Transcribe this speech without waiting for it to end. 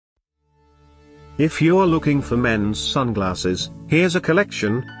If you're looking for men's sunglasses, here's a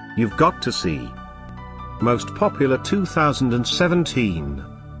collection you've got to see. Most popular 2017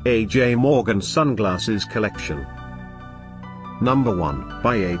 A.J. Morgan Sunglasses Collection. Number 1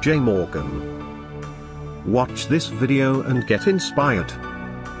 by A.J. Morgan. Watch this video and get inspired.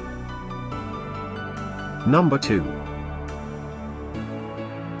 Number 2.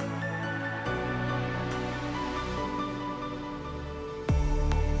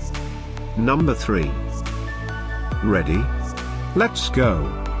 Number 3. Ready? Let's go.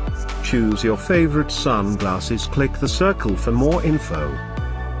 Choose your favorite sunglasses. Click the circle for more info.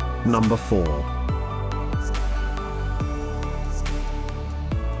 Number 4.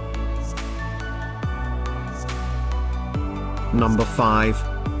 Number 5.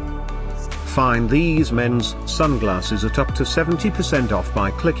 Find these men's sunglasses at up to 70% off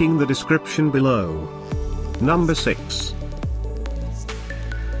by clicking the description below. Number 6.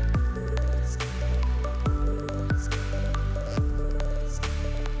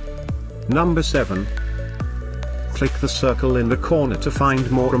 Number 7. Click the circle in the corner to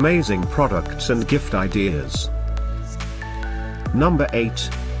find more amazing products and gift ideas. Number 8.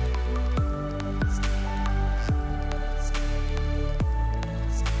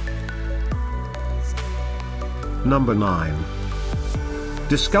 Number 9.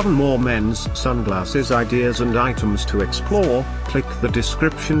 Discover more men's sunglasses ideas and items to explore. Click the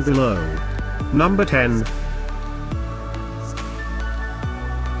description below. Number 10.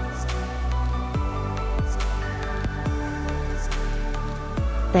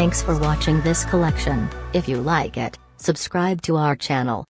 Thanks for watching this collection. If you like it, subscribe to our channel.